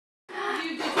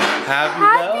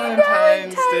Happy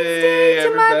Valentine's Day, to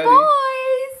my everybody.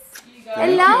 boys.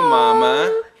 Thank you,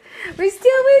 Mama. We're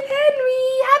still with Henry.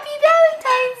 Happy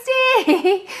Valentine's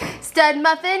Day. Stud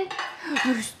muffin.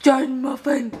 Stud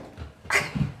muffin.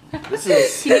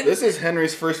 This is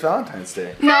Henry's first Valentine's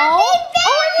Day. No.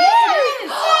 Oh, it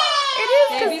is. It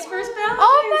is. Baby's first Valentine's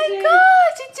Oh my Day.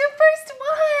 gosh, it's your first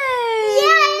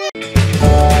one. Yay.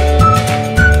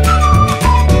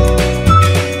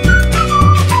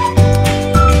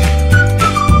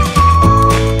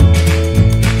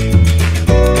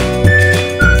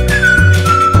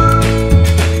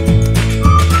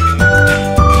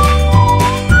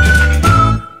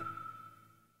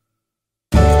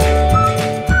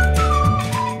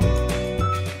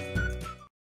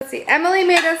 Emily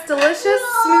made us delicious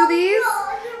smoothies,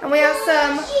 and we have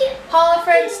some Holla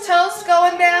French toast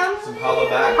going down. Some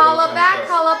holla back.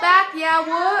 Holla back, yeah,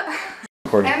 what?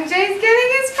 MJ's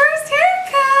getting his first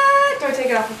haircut. Do I take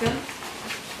it off of him?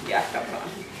 Yeah, got it on.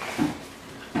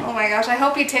 Oh my gosh, I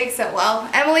hope he takes it well.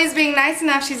 Emily's being nice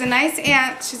enough. She's a nice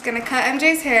aunt. She's gonna cut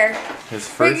MJ's hair. His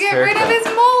first We get rid of his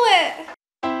mullet.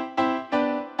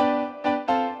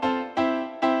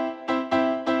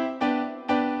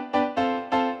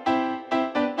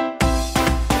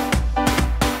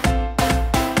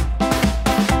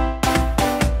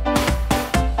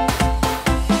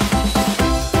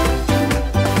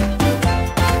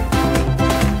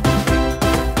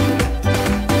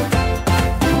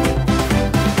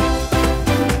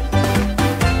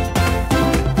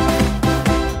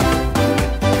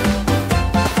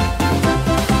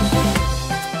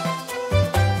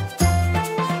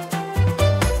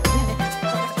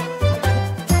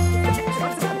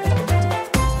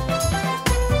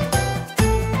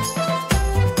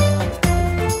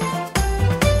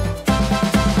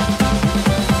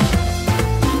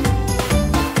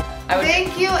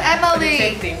 Thank you,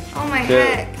 Emily. Oh my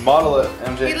heck. Model it,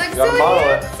 MJ. He looks You gotta so model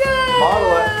handsome.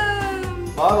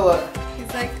 it. Model it.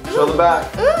 He's like, ooh. Show the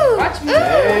back. Ooh. Watch me.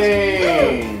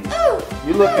 Hey. Ooh.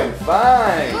 You looking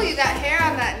fine. Ooh, you got hair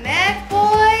on that neck,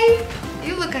 boy.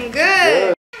 You looking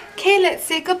good. Okay, let's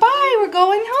say goodbye. We're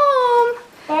going home.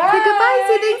 Bye. Say goodbye.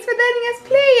 Say thanks for letting us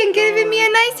play and giving me a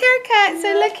nice haircut.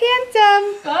 So look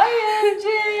handsome. Bye, MJ.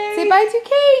 Say bye to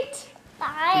Kate.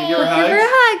 Can you give her Give her a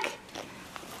hugs? hug.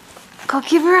 Go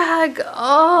give her a hug.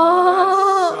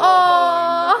 Oh,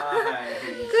 That's so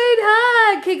nice. good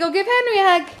hug. Okay, go give Henry a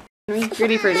hug.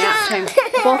 Ready for nap time.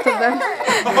 Both of them.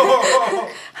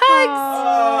 Hugs.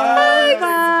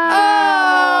 Oh.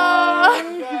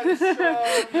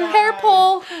 Hair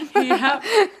pull. Yeah.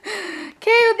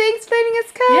 Okay, well, thanks for letting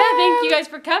us come. Yeah, thank you guys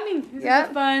for coming. This Yep.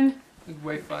 was fun. It was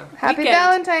way fun. Happy Weekend.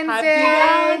 Valentine's Happy Day.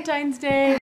 Valentine's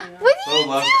Day. What Beau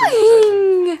loves are you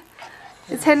doing?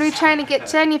 Is Henry trying to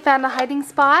get you and you found a hiding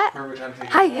spot?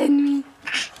 Hi, Henry.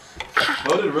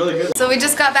 Beau did really good. So we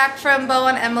just got back from Beau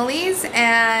and Emily's,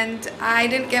 and I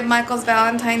didn't give Michael's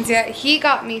Valentine's yet. He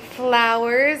got me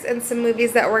flowers and some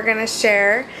movies that we're gonna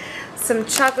share. Some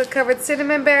chocolate covered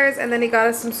cinnamon bears, and then he got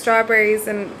us some strawberries,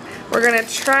 and we're gonna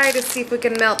try to see if we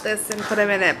can melt this and put them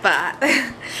in it, but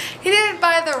he didn't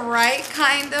buy the right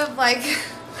kind of like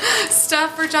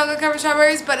stuff for chocolate covered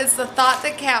strawberries, but it's the thought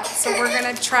that counts, so we're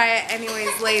gonna try it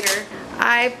anyways later.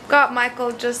 I got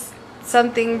Michael just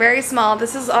something very small.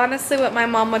 This is honestly what my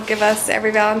mom would give us every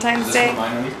Valentine's Day.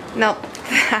 Nope,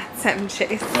 that's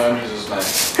MJ's. No, MJ's is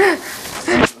nice.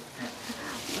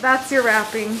 That's your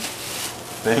wrapping.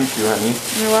 Thank you, honey.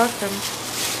 You're welcome.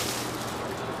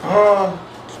 Oh,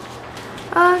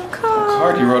 A card. You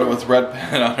card. wrote it with red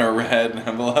pen on a red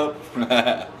envelope.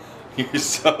 You're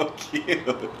so cute.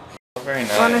 Very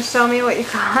nice. Want to show me what you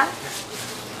got?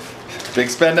 Big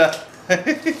spender.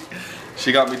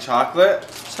 She got me chocolate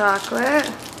Chocolate.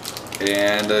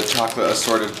 and a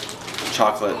assorted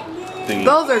chocolate thingy.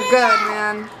 Those are good,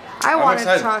 man. I wanted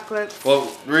excited. chocolate.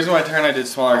 Well, the reason why Tara and I did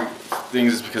smaller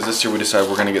things is because this year we decided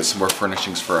we're gonna get some more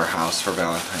furnishings for our house for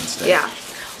Valentine's Day. Yeah.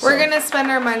 We're So- gonna spend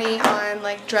our money on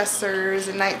like dressers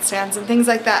and nightstands and things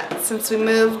like that since we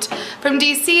moved from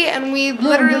DC, and we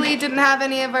literally didn't have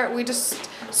any of our, we just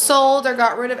sold or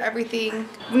got rid of everything.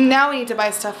 Now we need to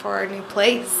buy stuff for our new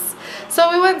place.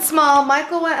 So we went small.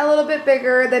 Michael went a little bit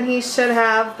bigger than he should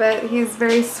have, but he's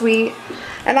very sweet.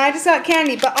 And I just got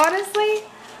candy, but honestly,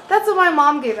 that's what my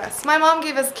mom gave us. My mom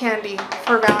gave us candy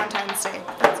for Valentine's Day.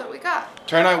 That's what we got.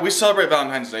 Tara and I, we celebrate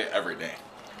Valentine's Day every day.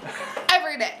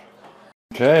 Every day.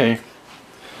 Okay.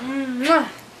 Mwah.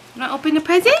 Wanna open the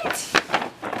present?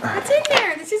 What's in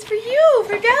there? This is for you,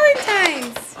 for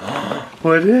Valentine's.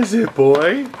 What is it,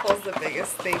 boy? Pulls the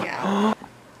biggest thing out.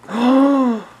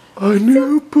 A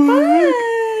new book.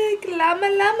 Look, Llama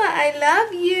Llama, I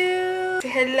love you.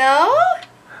 Hello?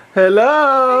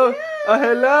 Hello. Oh,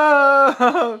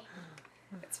 hello.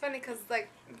 It's funny because like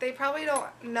they probably don't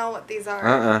know what these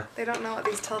are. They don't know what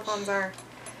these telephones are,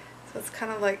 so it's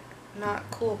kind of like not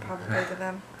cool probably to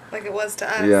them, like it was to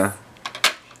us. Yeah.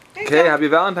 Okay, happy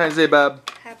Valentine's Day, bub.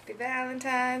 Happy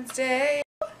Valentine's Day.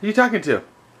 Who are you talking to?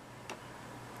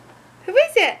 Who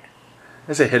is it?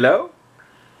 I say hello.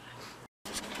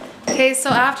 Okay,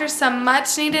 so after some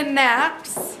much needed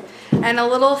naps and a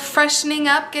little freshening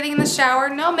up, getting in the shower,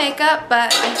 no makeup,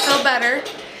 but I feel better.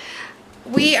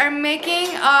 We are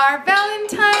making our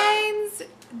Valentine's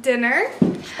dinner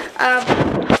of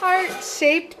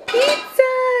heart-shaped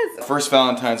pizzas. First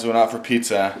Valentine's we went out for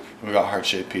pizza. We got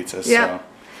heart-shaped pizzas. Yep.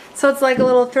 So it's like a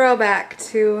little throwback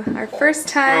to our first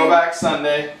time. Throwback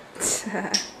Sunday.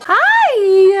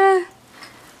 Hi!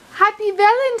 Happy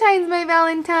Valentine's, my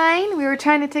Valentine. We were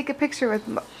trying to take a picture with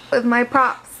my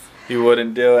props. He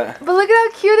wouldn't do it. But look at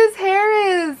how cute his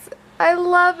hair is. I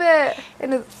love it.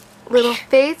 And his little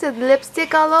face with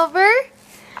lipstick all over.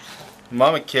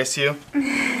 Mama kiss you?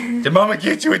 Did Mama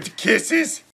get you with the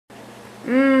kisses?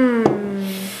 We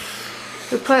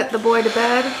put the boy to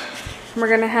bed. We're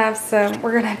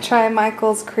gonna try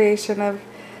Michael's creation of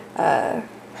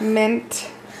mint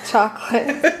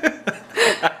chocolate.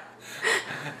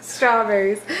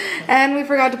 Strawberries. And we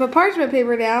forgot to put parchment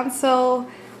paper down, so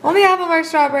only half of our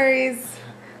strawberries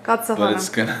got stuff on them. But it's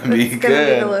gonna be good. It's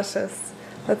gonna be delicious.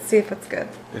 Let's see if it's good.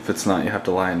 If it's not, you have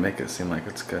to lie and make it seem like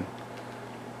it's good.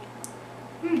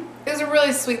 It was a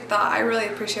really sweet thought. I really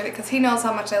appreciate it because he knows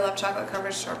how much I love chocolate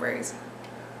covered strawberries.